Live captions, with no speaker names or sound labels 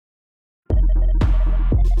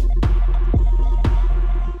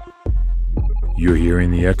You're hearing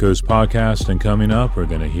the Echoes podcast, and coming up, we're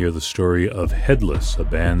going to hear the story of Headless, a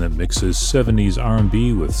band that mixes 70s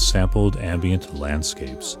R&B with sampled ambient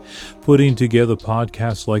landscapes. Putting together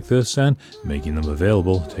podcasts like this and making them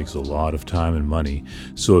available takes a lot of time and money.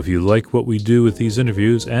 So if you like what we do with these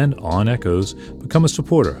interviews and on Echoes, become a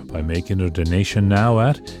supporter by making a donation now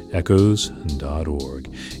at echoes.org.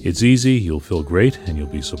 It's easy, you'll feel great, and you'll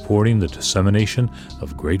be supporting the dissemination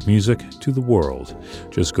of great music to the world.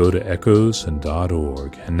 Just go to echoes.org.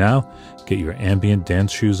 And now, get your ambient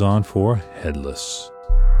dance shoes on for Headless.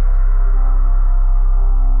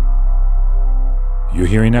 You're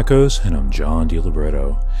hearing Echoes, and I'm John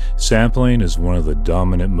DiLibretto. Sampling is one of the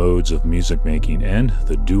dominant modes of music making, and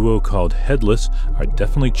the duo called Headless are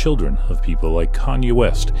definitely children of people like Kanye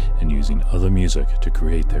West and using other music to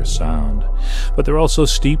create their sound. But they're also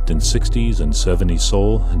steeped in 60s and 70s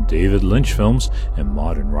soul, and David Lynch films, and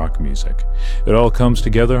modern rock music. It all comes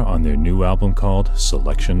together on their new album called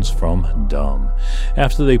Selections from Dumb.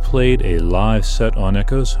 After they played a live set on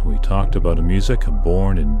Echoes, we talked about a music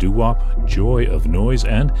born in doo-wop, joy of noise,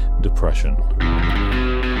 and depression.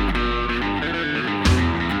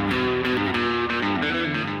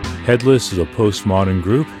 Headless is a postmodern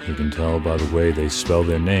group. You can tell by the way they spell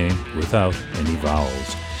their name without any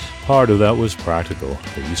vowels. Part of that was practical.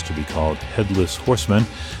 They used to be called Headless Horsemen,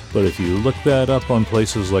 but if you look that up on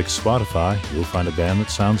places like Spotify, you'll find a band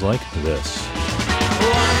that sounds like this.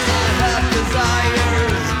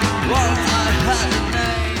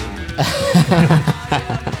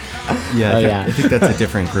 Yeah, I think that's a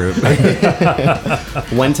different group.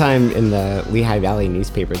 One time in the Lehigh Valley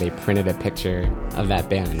newspaper, they printed a picture of that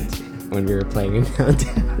band when we were playing in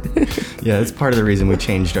downtown. Yeah, that's part of the reason we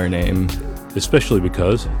changed our name. Especially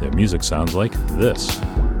because their music sounds like this.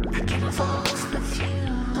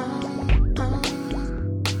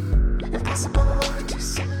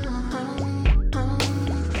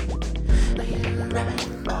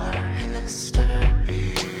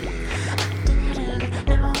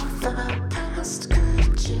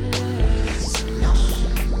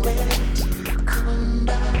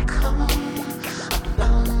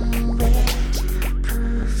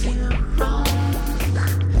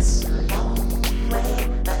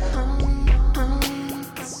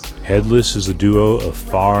 Headless is a duo of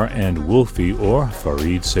Far and Wolfie, or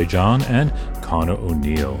Farid Sejan and Connor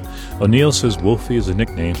O'Neill. O'Neill says Wolfie is a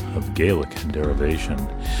nickname of Gaelic derivation.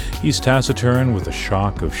 He's taciturn with a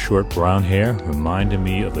shock of short brown hair, reminding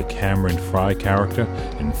me of the Cameron Fry character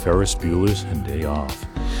in Ferris Bueller's Day Off.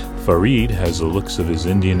 Farid has the looks of his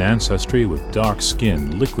Indian ancestry with dark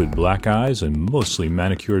skin, liquid black eyes, and mostly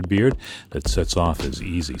manicured beard that sets off his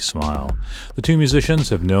easy smile. The two musicians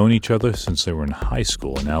have known each other since they were in high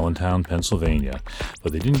school in Allentown, Pennsylvania,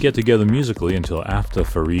 but they didn't get together musically until after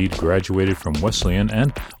Farid graduated from Wesleyan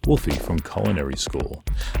and Wolfie from culinary school.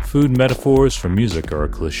 Food metaphors for music are a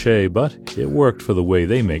cliche, but it worked for the way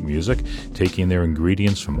they make music, taking their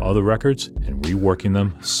ingredients from other records and reworking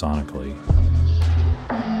them sonically.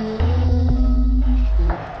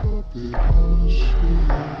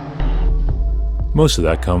 Most of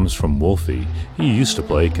that comes from Wolfie. He used to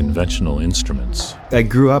play conventional instruments. I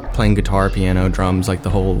grew up playing guitar, piano, drums, like the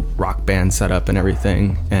whole rock band setup and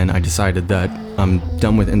everything, and I decided that I'm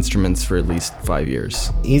done with instruments for at least 5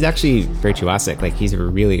 years. He's actually virtuosic. Like, he's a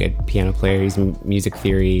really good piano player. He's music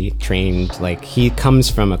theory trained. Like, he comes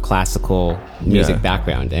from a classical music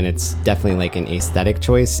background, and it's definitely like an aesthetic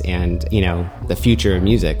choice and, you know, the future of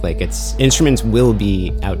music. Like, it's instruments will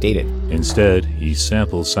be outdated. Instead, he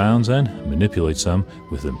samples sounds and manipulates them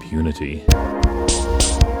with impunity.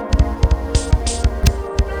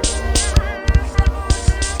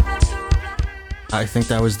 I think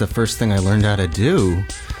that was the first thing I learned how to do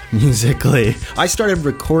musically. I started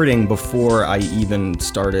recording before I even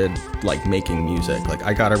started like making music. Like,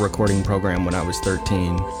 I got a recording program when I was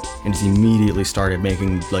 13 and just immediately started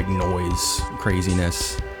making like noise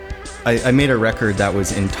craziness. I made a record that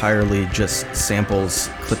was entirely just samples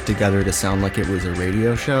clipped together to sound like it was a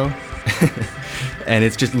radio show. And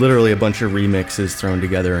it's just literally a bunch of remixes thrown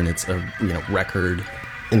together, and it's a record.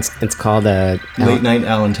 It's called a Late Night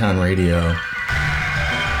Allentown Radio.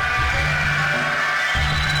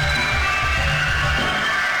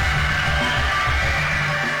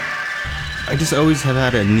 I just always have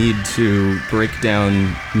had a need to break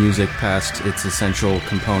down music past its essential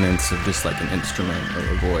components of just like an instrument or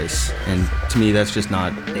a voice. And to me, that's just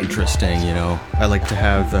not interesting, you know? I like to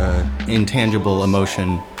have intangible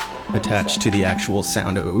emotion attached to the actual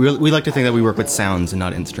sound of it. We like to think that we work with sounds and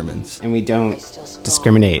not instruments. And we don't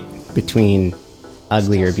discriminate between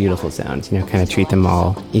ugly or beautiful sounds, you know, kind of treat them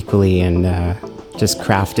all equally and just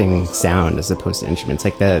crafting sound as opposed to instruments.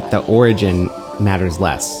 Like the origin matters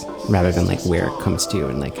less rather than like where it comes to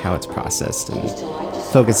and like how it's processed, and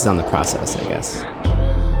focuses on the process, I guess.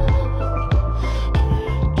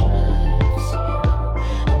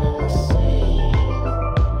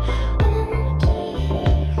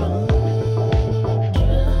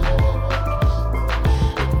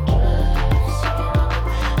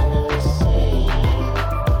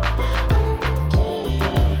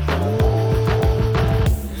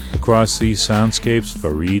 Across these soundscapes,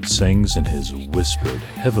 Farid sings in his whispered,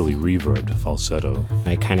 heavily reverbed falsetto.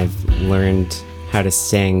 I kind of learned how to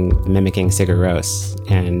sing mimicking Sigur Rós,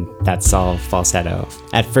 and that's all falsetto.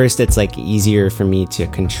 At first, it's like easier for me to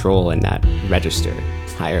control in that register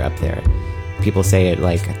higher up there. People say it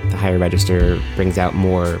like the higher register brings out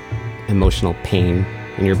more emotional pain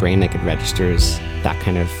in your brain, like it registers that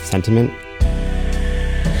kind of sentiment.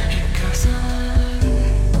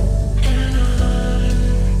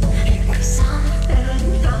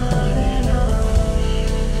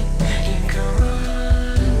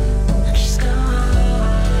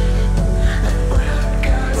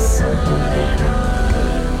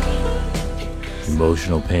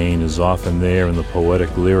 Emotional pain is often there in the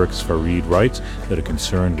poetic lyrics Farid writes that are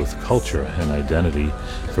concerned with culture and identity.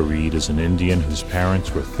 Farid is an Indian whose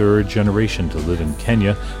parents were third generation to live in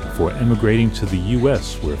Kenya before emigrating to the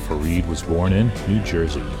U.S., where Farid was born in New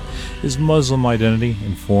Jersey. His Muslim identity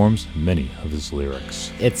informs many of his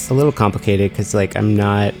lyrics. It's a little complicated because like I'm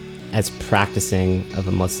not as practicing of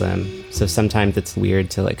a Muslim, so sometimes it's weird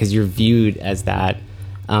to like, because you're viewed as that.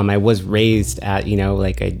 I was raised at,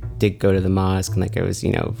 like I did go to the mosque and like I was,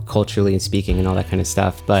 culturally speaking and all that kind of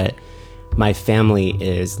stuff. But my family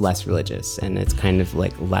is less religious and it's kind of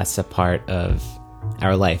like less a part of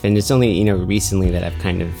our life. And it's only, recently that I've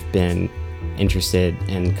kind of been interested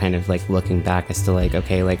and kind of like looking back as to like,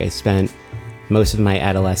 okay, like I spent most of my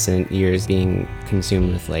adolescent years being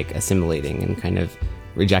consumed with like assimilating and kind of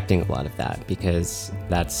rejecting a lot of that because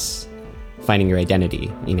that's finding your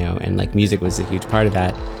identity, and like music was a huge part of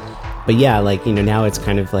that. But yeah, like, now it's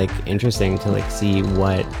kind of like interesting to like see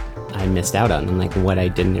what I missed out on and like what I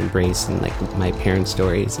didn't embrace and like my parents'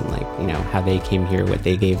 stories and like, how they came here, what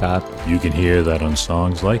they gave up. You can hear that on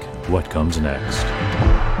songs like What Comes Next.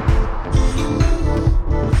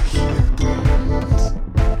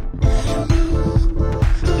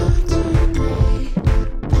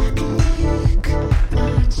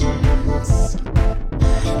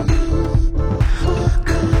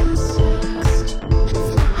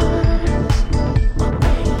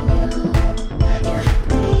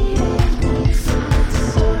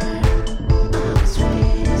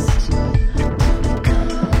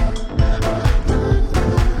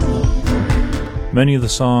 Many of the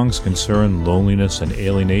songs concern loneliness and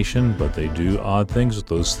alienation, but they do odd things with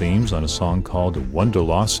those themes on a song called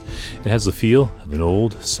Wonderloss. It has the feel of an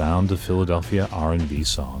old Sound of Philadelphia R&B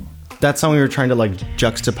song. That song we were trying to like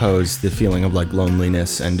juxtapose the feeling of like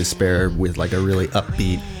loneliness and despair with like a really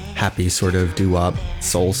upbeat, happy sort of doo-wop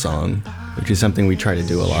soul song, which is something we try to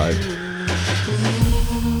do a lot.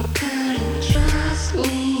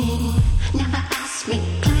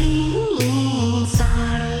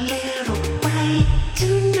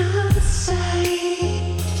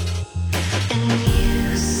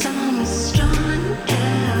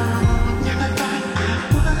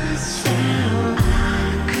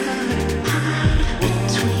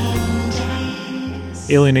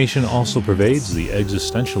 Alienation also pervades the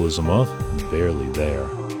existentialism of Barely There.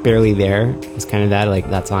 Barely There is kind of that, like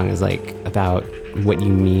that song is like about what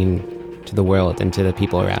you mean to the world and to the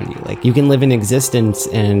people around you. Like you can live in existence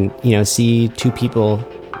and, see two people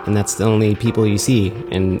and that's the only people you see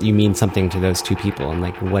and you mean something to those two people and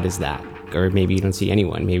like, what is that? Or maybe you don't see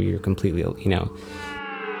anyone, maybe you're completely,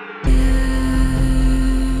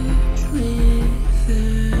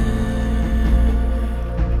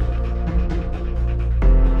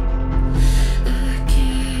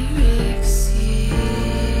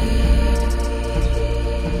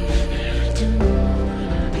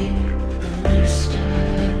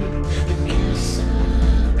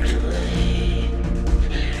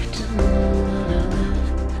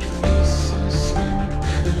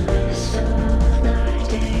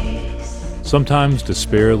 Sometimes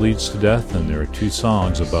despair leads to death, and there are two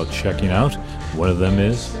songs about checking out. One of them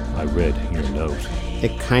is I Read Your Note.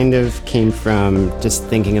 It kind of came from just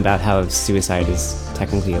thinking about how suicide is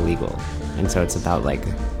technically illegal. And so it's about like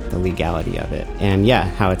the legality of it. And yeah,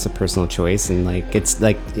 how it's a personal choice and like it's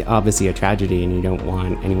like obviously a tragedy and you don't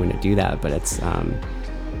want anyone to do that, but it's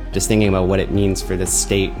just thinking about what it means for the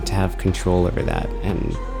state to have control over that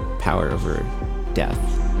and power over death.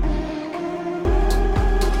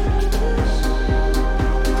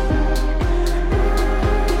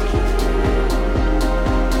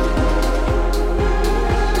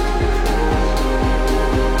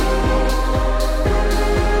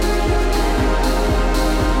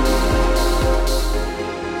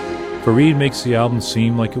 Farid makes the album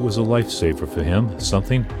seem like it was a lifesaver for him,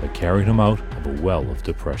 something that carried him out of a well of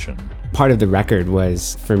depression. Part of the record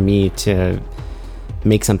was for me to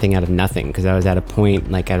make something out of nothing, because I was at a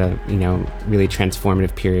point, like at a, really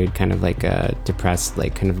transformative period, kind of like a depressed,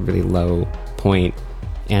 like kind of really low point.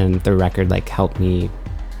 And the record like helped me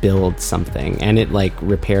build something, and it like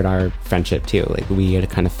repaired our friendship too. Like we had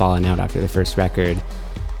kind of fallen out after the first record,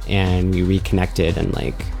 and we reconnected, and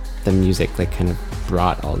like the music like kind of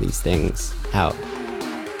brought all these things out.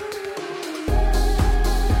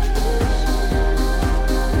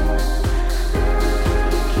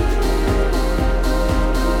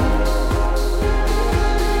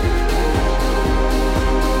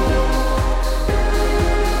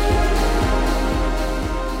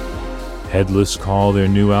 Headless call their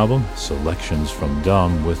new album Selections from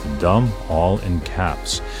Dumb, with Dumb all in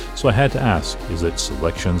caps. So I had to ask, is it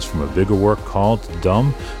selections from a bigger work called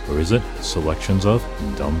Dumb, or is it selections of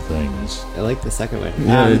dumb things? I like the second one.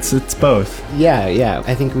 Yeah, it's both. Yeah.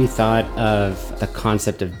 I think we thought of the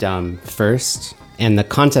concept of dumb first, and the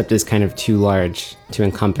concept is kind of too large to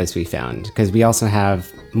encompass, we found, because we also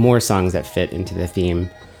have more songs that fit into the theme.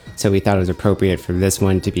 So we thought it was appropriate for this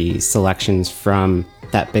one to be selections from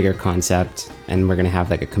that bigger concept, and we're going to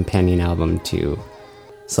have like a companion album to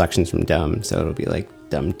Selections from Dumb. So it'll be like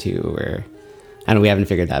Dumb 2, or I don't know, we haven't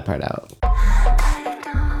figured that part out.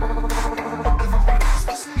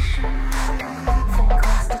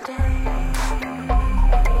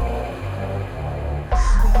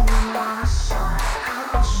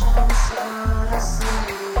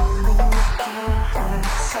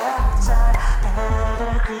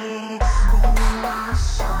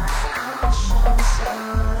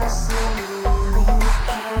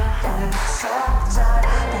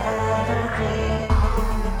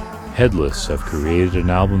 Headless have created an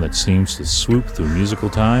album that seems to swoop through musical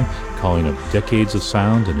time, calling up decades of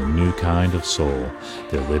sound and a new kind of soul.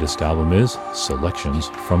 Their latest album is Selections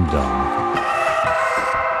from Dumb.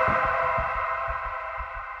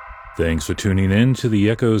 Thanks for tuning in to the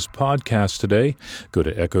Echoes podcast today. Go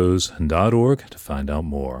to echoes.org to find out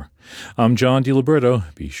more. I'm John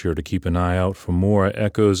DiLiberto. Be sure to keep an eye out for more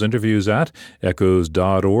Echoes interviews at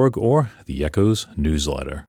echoes.org or the Echoes newsletter.